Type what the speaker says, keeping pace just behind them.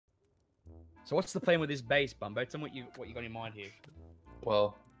So what's the plan with this base, Bumbo? Tell me what you got in mind here.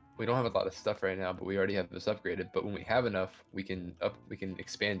 Well, we don't have a lot of stuff right now, but we already have this upgraded. But when we have enough, we can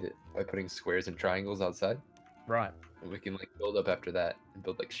expand it by putting squares and triangles outside. Right. And we can like build up after that and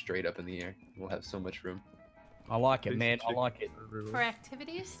build like straight up in the air. We'll have so much room. I like it, man. I like it. For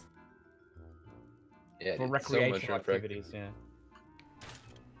activities? Yeah, For dude, recreational so much room activities, yeah.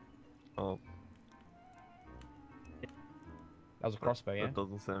 Oh, That was a crossbow, yeah? that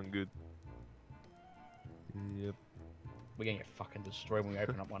doesn't sound good. Yep. We're gonna get fucking destroyed when we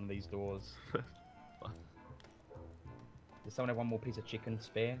open up one of these doors. Does someone have one more piece of chicken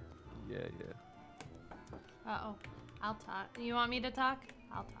spare? Yeah. Uh-oh. I'll talk. You want me to talk?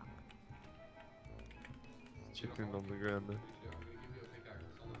 I'll talk. Chicken on the ground there.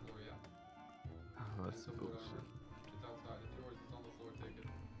 Oh, that's some bullshit. It's outside. It's yours. It's on the floor. Take it.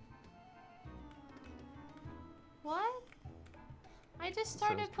 What? I just Sounds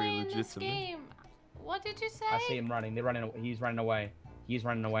started pretty playing legit this to me. game. What did you say? I see him running. They're running. He's running away. He's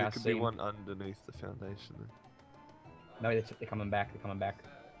running away. There I could see be him. one underneath the foundation there. No, they're coming back. They're coming back.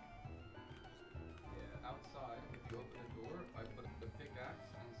 Yeah, outside. If you open the door, I put a pickaxe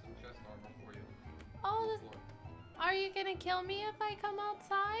and some chest armor for you. Oh, On the this- floor. Are you gonna kill me if I come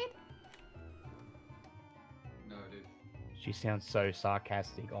outside? No, dude. She sounds so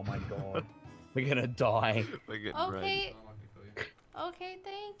sarcastic. Oh my god. We're gonna die. We're getting Okay. raided. I'm not gonna kill you. Okay,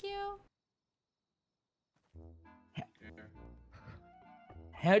 thank you. Here.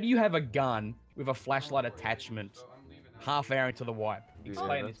 How do you have a gun with a flashlight attachment So I'm leaving now. half hour into the wipe? Yeah,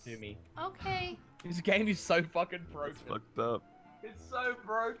 Explain this that's- to me. Okay. This game is so fucking broken. It's fucked up. It's so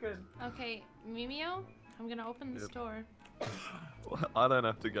broken. Okay, Mimio, I'm gonna open this Yep. door. I don't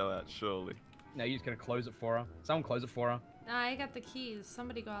have to go out, surely. No, you're just gonna close it for her. Someone close it for her. Nah, I got the keys.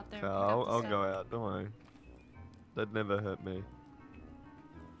 Somebody go out there. Okay, and pick up the I'll stuff. go out, don't worry. That'd never hurt me.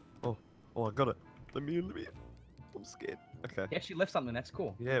 Oh, I got it. Let me in. I'm scared. Okay. He actually left something. That's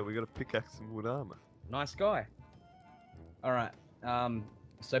cool. Yeah, we got a pickaxe and wood armor. Nice guy. All right.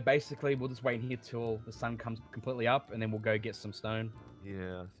 So basically, we'll just wait here till the sun comes completely up, and then we'll go get some stone. Yeah,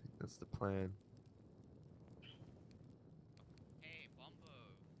 I think that's the plan. Hey, Bumbo.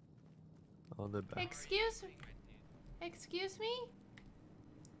 Oh, they're back. Excuse me. Excuse me?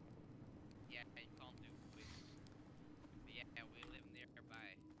 Yeah, you can't do it. Yeah, we live nearby, by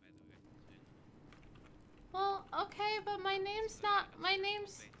the way. Well, okay, but my name's not. My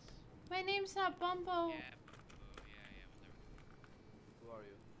name's not Bumbo. Yeah, yeah, whatever. Who are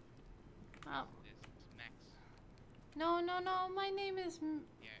you? Oh, This is Max. no. My name is. Yeah,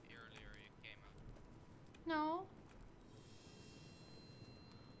 earlier you came out. No.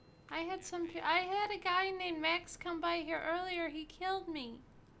 I had a guy named Max come by here earlier. He killed me.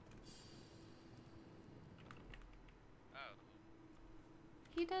 Oh,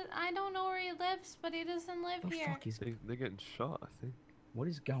 He does. I don't know where he lives, but he doesn't live What the here. fuck is? They're getting shot, I think. What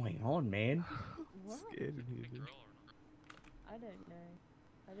is going on, man? What? Scared in here, big dude. girl or not? I don't know.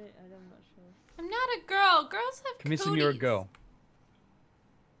 I'm not sure. I'm not a girl. Girls have Convince him you're a cooties. girl.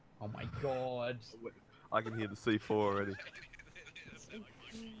 Oh my god. I can hear the C4 already.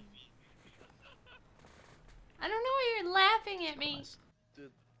 I don't know why you're laughing at me. Christ.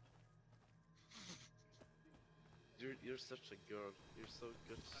 You're such a girl. You're so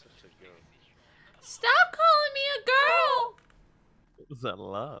good, such a girl. Stop calling me a girl. What was that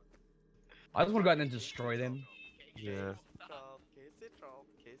laugh? I just want to go out and destroy them. Yeah. Casey Troll,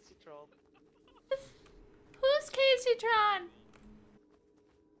 Casey Troll. Who's Casey Tron?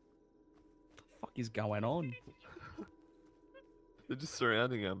 What the fuck is going on? They're just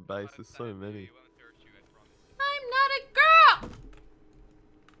surrounding our base. There's so many. You won't hurt you, I promise. I'm not a girl.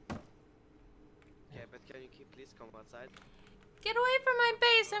 Yeah, but can you please come outside? Get away from my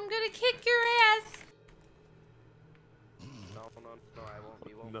base. I'm gonna kick your ass. No, I won't.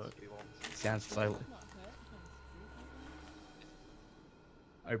 We won't. No. We won't. Sounds so. Not hurt,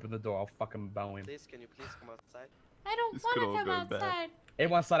 trying to Open the door. I'll fucking bow him. Please, can you please come outside? I don't This could want all to come go bad. outside.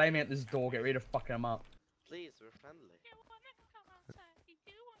 Everyone start aiming at this door. Get ready to fucking them up. Please, we're friendly.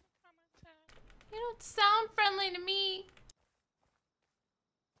 You don't sound friendly to me.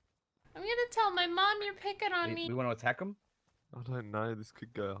 I'm gonna tell my mom you're picking on me. We want to attack them. I don't know. This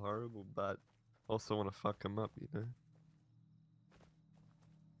could go horrible, but also want to fuck them up, you know?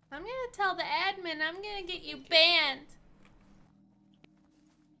 I'm gonna tell the admin I'm gonna get you banned.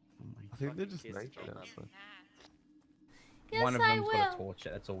 Oh my I think they're Fucking just kids naked don't outside. Yes, One of I them's will. got a torch.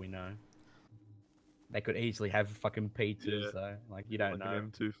 That's all we know. They could easily have fucking P2s Yeah. though. Like you don't Like know.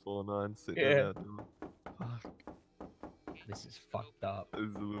 an M249 sitting Yeah. at our door. Fuck. Hey, This is fucked up. This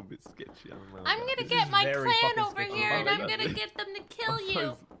is a little bit sketchy. I don't know. I'm about gonna this. get is my very clan fucking over sketchy. here and Oh, I'm yeah. gonna get them to kill I you.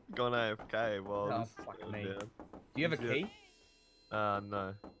 was gone AFK while Oh, this fuck went me. down. Do you have a Yeah. key?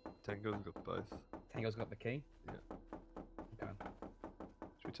 No. Tango's got both. Tango's got the key. Yeah. Okay.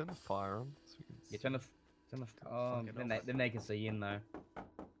 Should we turn the fire on? So we can Yeah, see? turn the. Oh, then they can see you in though.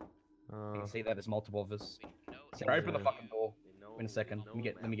 You can see that there's multiple of us. No, Sarah, open the Yeah. fucking door. They know, In a second. they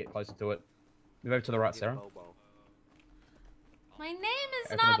Let know, me get man. closer to it. Move over to the right, Get Sarah. Bobo. My name is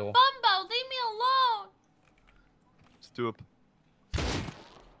Open the not door. Bumbo. Leave me alone. Just do it.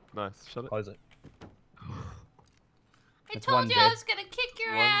 Nice. Shut it. Close it. I That's told one you I dead. was gonna kick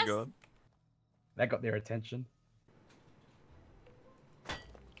your One ass. gone. That got their attention.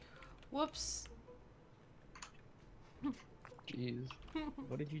 Whoops. Jeez.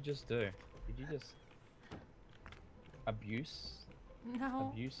 What did you just do? Did you just abuse No.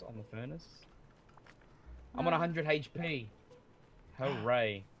 abuse on the furnace? I'm on 100 HP.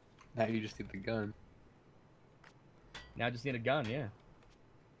 Hooray! Now you just need the gun. Now I just need a gun. Yeah.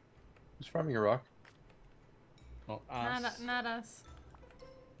 Who's farming a rock? Not us. Not us.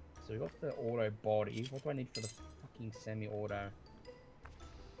 So we got the auto body. What do I need for the fucking semi-auto?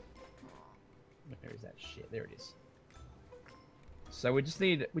 Where is that shit? There it is. So we just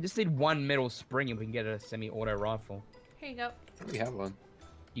need one metal spring and we can get a semi-auto rifle. Here you go. We have one.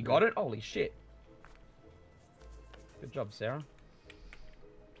 You got it? Holy shit! Good job, Sarah.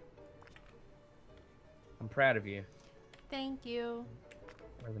 I'm proud of you. Thank you.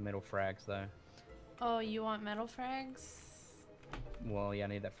 Where are the metal frags though? Oh, you want metal frags? Well, yeah, I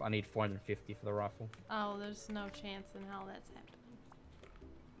need that. I need 450 for the rifle. Oh, there's no chance in hell that's happening.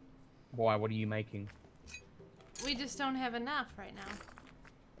 Why? What are you making? We just don't have enough right now.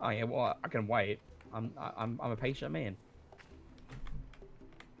 Oh yeah, well I can wait. I'm a patient man.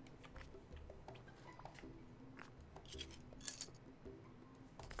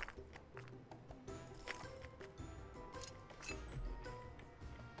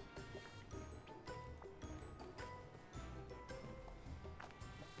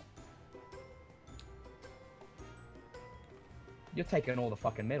 You're taking all the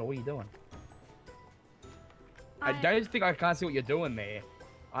fucking metal. What are you doing? I don't think I can't see what you're doing there.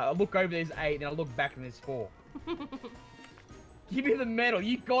 I look over, there's 8, then I look back and there's 4. Give me the metal,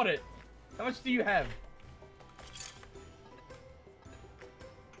 you got it. How much do you have?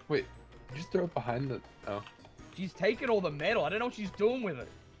 Wait, did you just throw it behind the... Oh, She's taking all the metal. I don't know what she's doing with it.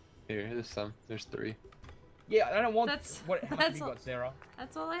 here, there's some. There's 3. Yeah, I don't want. That's- What? How much have that's you got, Sarah?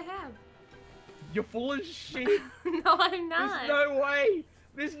 That's all I have. You're full of shit. No, I'm not. There's no way.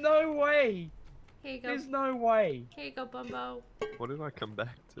 There's no way. Here you go. There's no way. Here you go, Bumbo. What did I come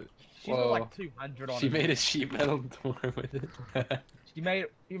back to? She's got Whoa. like 200 on She it. made a sheet metal door with it. You made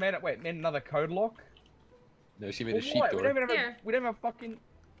it. Wait, made another code lock. No, she made Well, a sheet what? door. Here. We don't have a fucking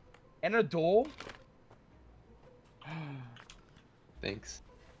and a door. Thanks.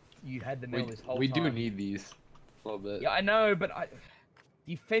 You had the metal this whole We time. do need these. A little bit. Yeah, I know, but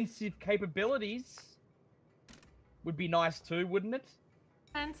defensive capabilities would be nice too, wouldn't it?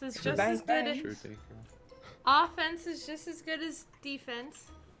 Offense is Sure, just bang, as good bang. as Sure thing. offense is just as good as defense.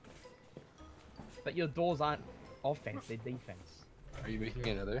 But your doors aren't offense; they're defense. Are you making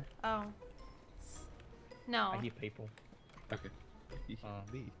another? Oh. No. I hear people. Okay.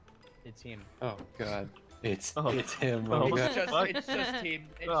 Me. It's him. Oh god. It's Oh. it's him. Oh, Oh, my It's god. just, Fuck. it's just him.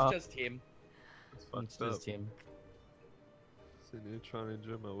 It's Ah. just him. It's It's fucked up. just him. Sitting here trying to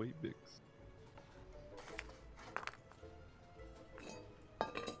enjoy my wheat bix.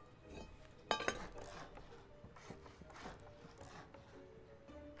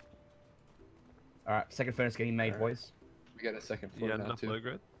 All right, second furnace getting made, Alright. boys. We got a second floor Yeah, now enough too. low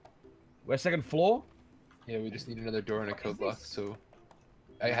grade. We're second floor. Yeah, we just need another door and a What is code lock, this? so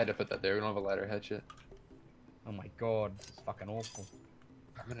I had to put that there. We don't have a ladder hatch yet. Oh my god, this is fucking awful.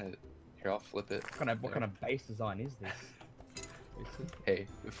 I'm gonna here, I'll flip it. What kind of base design is this? Hey,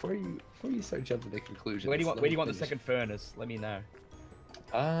 before you start jumping to conclusions. Where do you want? let Where do me you want the finish. second furnace? Let me know.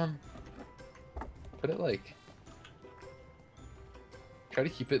 Put it like. Try to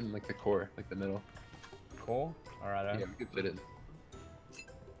keep it in like the core, like the middle. Core. All right. Yeah, we could fit it.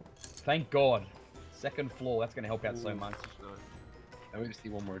 Thank God. Second floor. That's gonna help out so Ooh, much. No, Now we just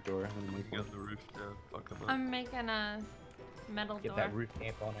need one more door. I'm gonna we make can one. get the roof down. Fuck 'em up. I'm making a metal Get door. that roof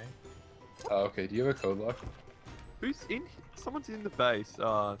amp on it. Oh, okay. Do you have a code lock? Who's in? Someone's in the base.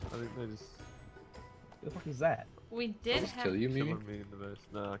 I think they just What the fuck is that? We I'll did just have kill you, maybe. killing me in the base.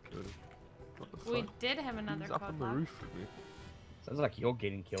 Nah, I killed him. What the fuck? we did have another He's up code on the lock. roof with me. Sounds like you're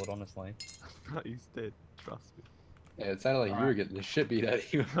getting killed, honestly. No, he's dead. Trust me. Yeah, it sounded like you were Alright. getting the shit beat out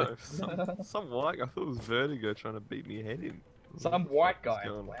of you. No, some white. I thought it was Vertigo trying to beat me head in. Some What the white fuck is guy.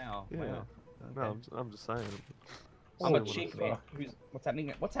 going on? Wow. Yeah. Wow. No, Okay. I'm just saying. I'm a What the chick, fuck? man. What's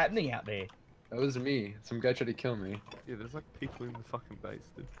happening? What's happening out there? That was me. Some guy tried to kill me. Yeah, there's like people in the fucking base,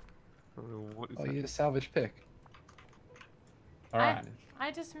 dude. I don't know what is Oh, that. you had a salvage pick. Alright.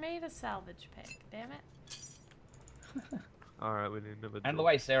 I just made a salvage pick. Damn it. Alright, we need another. Out of the door.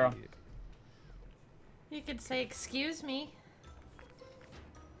 way, Sarah. Yeah. You could say excuse me.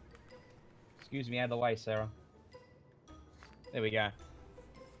 Excuse me, out of the way, Sarah. There we go.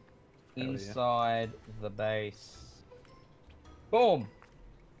 yeah. Inside the base. Boom!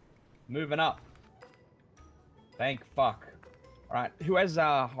 Moving up. Thank fuck. Alright, who has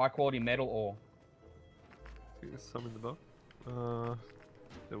high quality metal ore? I think there's some in the box.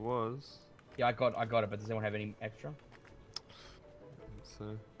 There was. Yeah, I got it, but does anyone have any extra?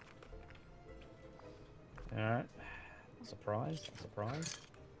 So Alright. Surprise, surprise.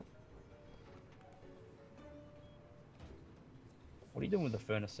 What are you doing with the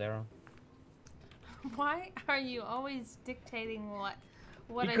furnace, Sarah? Why are you always dictating what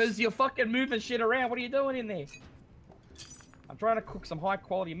Because you're fucking moving shit around. What are you doing in there? I'm trying to cook some high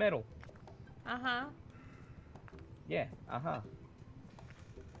quality metal. Uh-huh. Yeah, uh-huh.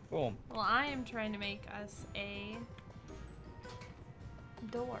 Boom. Well, I am trying to make us a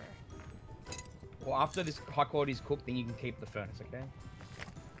door. Well, after this high quality is cooked, then you can keep the furnace, okay?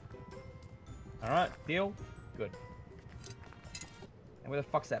 Alright, deal? Good. And where the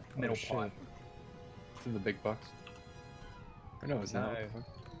fuck's that metal shit. pipe? It's in the big box. I know it's not. No.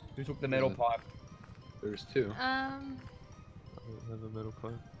 Who took the metal Yeah. pipe? There's two. I don't have a metal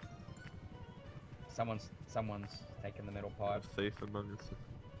pipe. Someone's taken the metal A pipe. thief among us.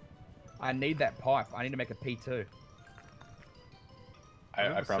 I need that pipe. I need to make a P2. I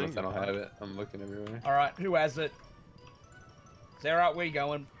never promise seen I don't it. have it. I'm looking everywhere. Alright, who has it? Sarah, where you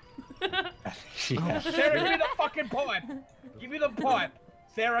going? Yeah. Sarah, give me the fucking pipe! Give me the pipe!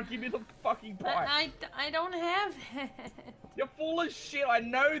 Sarah, give me the fucking But pipe! I don't have it. You're full of shit. I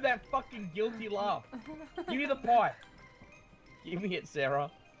know that fucking guilty laugh. Give me the pipe. Give me it, Sarah.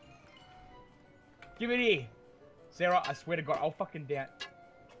 Give it here. Sarah, I swear to God, I'll fucking down.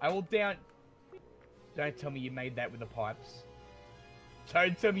 I will down. Don't tell me you made that with the pipes.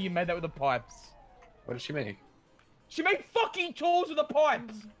 Don't tell me you made that with the pipes. What did she make? She made fucking tools with the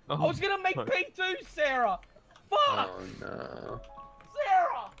pipes. I was gonna make fuck. P2, Sarah. Fuck, Oh no.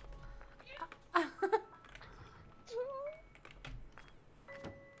 Sarah.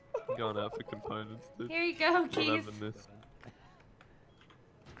 Going out for components, dude. Here you go, Not Keith. having this.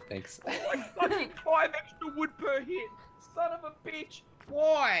 Thanks. Like fucking 5 extra wood per hit. Son of a bitch.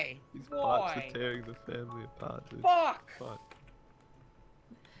 Why? These pipes Why? are tearing the family apart, dude. Fuck. Fuck.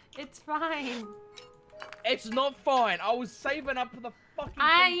 It's fine. It's not fine. I was saving up for the fucking.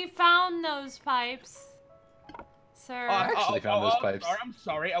 I found those pipes, sir. Oh, I actually found those pipes. I'm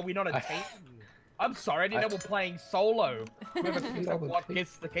sorry. Are we not a team? I'm sorry. I didn't know we're playing solo. Whoever picks up what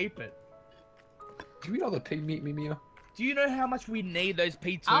gets to keep it. Did you eat all the pig meat, Mimio? Do you know how much we need those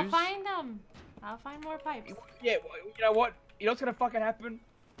P2s? I'll find them. I'll find more pipes. Yeah. You know what? You know what's gonna fucking happen?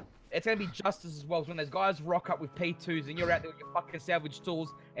 It's gonna be justice as well. When those guys rock up with P2s and you're out there with your fucking salvage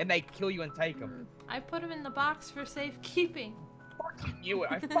tools and they kill you and take them. I put them in the box for safekeeping. Fucking knew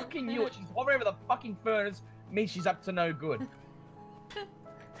it. I fucking knew it. She's hovering over the fucking furnace. Means she's up to no good.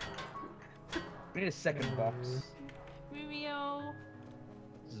 We need a second box. Mimio,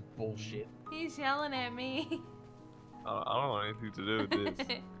 This is bullshit. he's yelling at me. I don't want anything to do with this.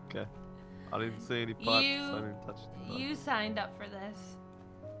 Okay. I didn't see any pipes. I didn't touch the You signed up for this.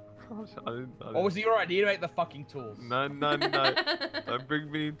 pipes. I didn't. What was your idea to make the fucking tools? No. Don't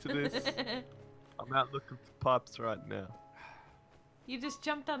bring me into this. I'm out looking for pipes right now. You just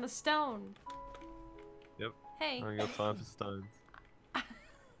jumped on a stone. Yep. Hey, I ain't got time for stones.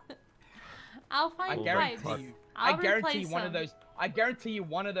 I'll find I Well, guarantee pipes. you. I'll I guarantee replace you one of them. those. I guarantee you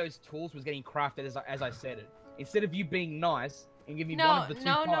one of those tools was getting crafted as I said it. Instead of you being nice and giving me one No, of the two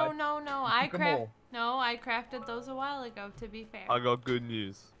no, pipes. no. I crafted those a while ago. To be fair. I got good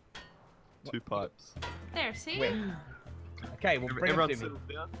news. 2 pipes. There, see? Where? Okay, well bring Everyone them to me.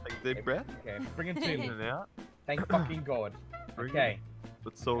 settle down. Take a deep breath. Okay, bring them to In me. and out. Thank fucking God. Bring Okay,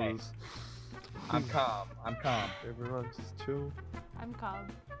 But so Okay. is I'm calm. I'm calm. everyone. Just chill. I'm calm.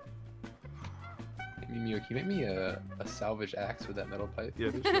 Hey, Mimio, can you make me a salvage axe with that metal pipe? Yeah,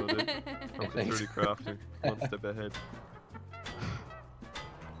 this sure did. I'm Thanks. already crafting. One step ahead.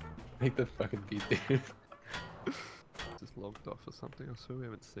 Make the fucking beat, dude. Just logged off or something. I swear we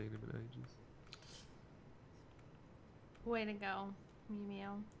haven't seen him in ages. Way to go,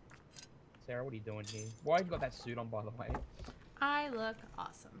 Mimio. Sarah, what are you doing here? Why have you got that suit on, by the way? I look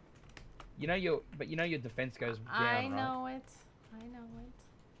awesome. You know your defense goes down, I right? know it. I know it.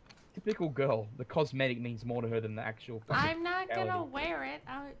 Typical girl. The cosmetic means more to her than the actual fucking I'm not gonna reality. wear it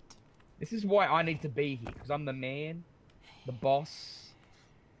out. This is why I need to be here, because I'm the man, the boss,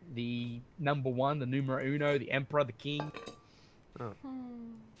 the number one, the numero uno, the emperor, the king,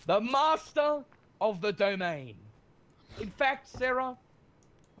 the master of the domain. In fact, Sarah,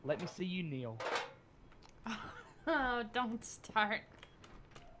 let me see you kneel. Oh, don't start.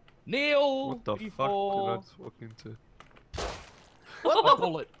 Kneel What the fuck did I before just walk into? a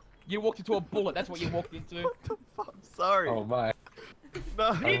bullet. You walked into a bullet. That's what you walked into. What the fuck? Sorry. Oh my. No.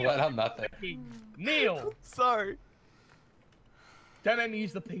 I'm glad I'm not there. Kneel. Sorry. Don't make me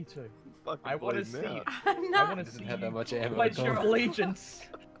use the P2. Fucking I want to bleeding see. out. I'm I not. want to Didn't see have that you much ammo. pledge your allegiance.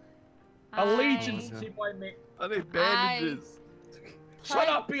 Allegiance to my man. I need bandages. Shut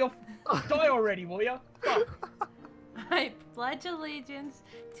up, Bill. Die already, will ya? Fuck. I pledge allegiance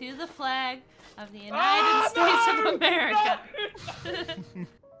to the flag of the United States of America.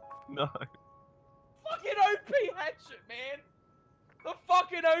 No. Fucking OP hatchet, man. The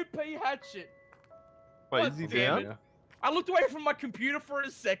fucking OP hatchet. Wait, God is he damn down? it. I looked away from my computer for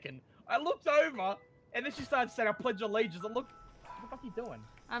a second. I looked over, and then she started saying, I pledge allegiance. I looked, what the fuck are you doing?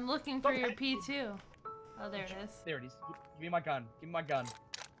 I'm looking for your P2. Oh, there it is. There it is. Give me my gun. Give me my gun.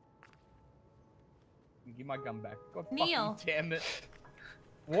 Give my gun back. God Kneel. fucking damn it.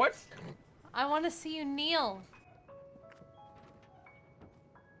 What? I want to see you kneel.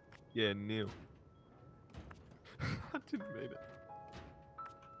 Yeah, Neil. I didn't mean it.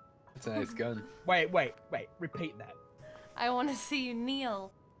 It's a nice gun. Wait. Repeat that. I want to see you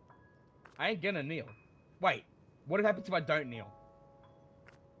kneel. I ain't gonna kneel. Wait. What happens if I don't kneel?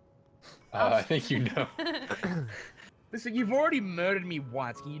 I think you know. Listen, you've already murdered me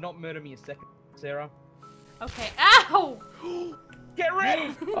once. Can you not murder me a second, Sarah? Okay. Ow! Get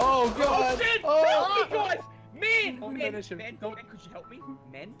ready! Oh god! Oh shit! Oh! Help me, guys! Men! Don't Men! finish him. Men! Don't- Men, could you help me?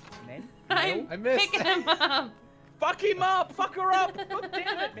 Men! Men! I'm I missed. picking him up. Fuck him up! Fuck her up! God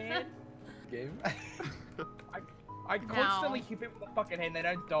damn it, man! Game. I constantly hit it with the fucking hand, they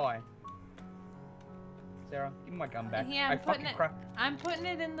don't die. Sarah, give me my gun back. Yeah, I I'm putting fucking it. crap. I'm putting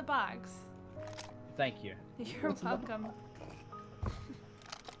it in the box. Thank you. You're What's in the welcome. You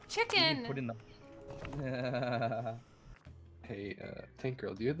Chicken. put in the. Hey, Tank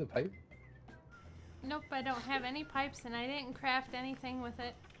Girl, do you have the pipe? Nope, I don't have any pipes, and I didn't craft anything with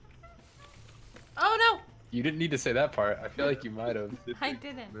it. Oh You didn't need to say that part. I feel like you might have. no, I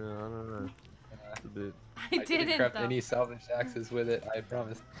didn't. No, I don't know. It's a bit. I didn't didn't craft though. any salvage axes with it. I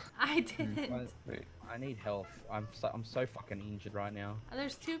promise. I didn't. Wait. I need health. I'm so fucking injured right now.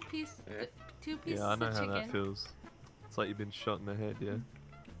 There's two pieces Yeah, I know of how chicken. that feels. It's like you've been shot in the head, yeah.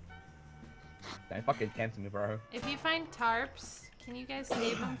 Don't fucking tempt me, bro. If you find tarps, can you guys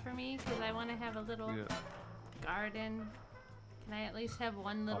save them for me? Because I want to have a little Yeah, garden. Can I at least have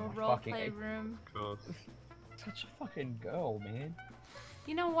one little my role fucking play egg. room? of course. Such a fucking girl, man.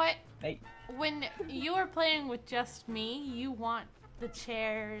 You know what? Hey. When you are playing with just me, you want the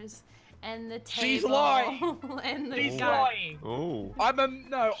chairs and the table She's lying. and the She's garden. lying. Oh. I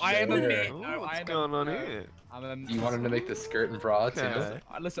am a Sure. man. Oh, No, I what's am going on no, here? I'm a. Do you want him to make the skirt and bra too? Okay.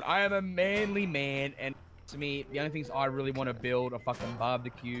 Listen, I am a manly man, and to me, the only things I really want to build are fucking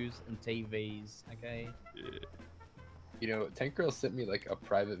barbecues and TVs. Okay. Yeah. You know, Tank Girl sent me like a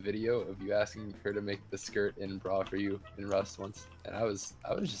private video of you asking her to make the skirt and bra for you in Rust once, and I was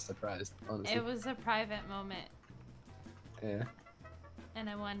just surprised, honestly. It was a private moment, Yeah. and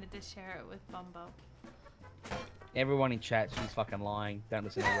I wanted to share it with Bumbo. Everyone in chat, she's fucking lying. Don't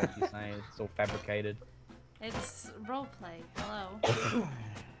listen to what she's saying. It's all fabricated. It's roleplay. Hello.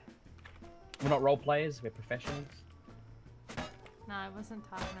 We're not role players. We're professionals. No, I wasn't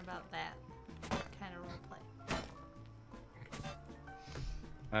talking about that kind of roleplay.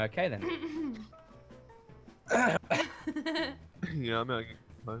 Okay then. Yeah, I'm out of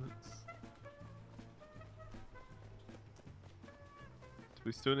components. Do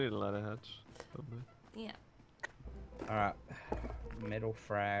we still need a ladder hatch? Probably. Yeah. All right. Metal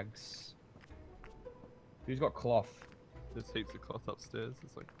frags. Who's got cloth? There's heaps of cloth upstairs.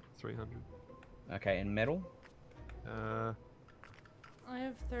 It's like 300. Okay, and metal. I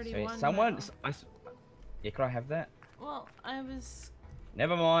have So 31. someone. now. Yeah, could I have that? Well, I was.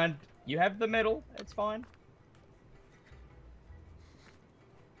 Never mind. You have the metal. It's fine.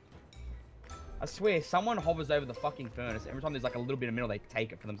 I swear, someone hovers over the fucking furnace. Every time there's like a little bit of metal, they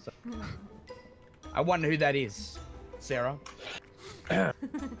take it for themselves. I wonder who that is, Sarah. It's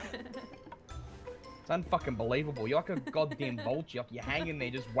unfucking believable. You're like a goddamn vulture. You're hanging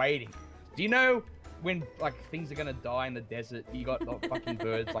there just waiting. Do you know when like things are gonna die in the desert? You got the fucking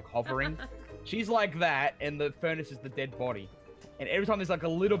birds like hovering. She's like that, and the furnace is the dead body. And every time there's like a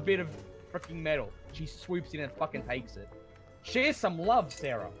little bit of freaking metal, she swoops in and fucking takes it. Share some love,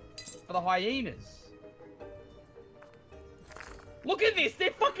 Sarah, for the hyenas. Look at this,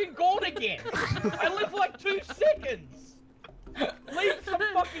 they're fucking gone again. I live for like 2 seconds. Leave some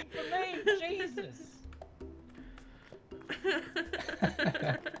fucking for me, Jesus.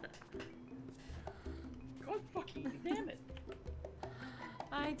 God fucking damn it.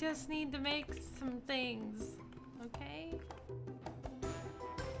 I just need to make some things.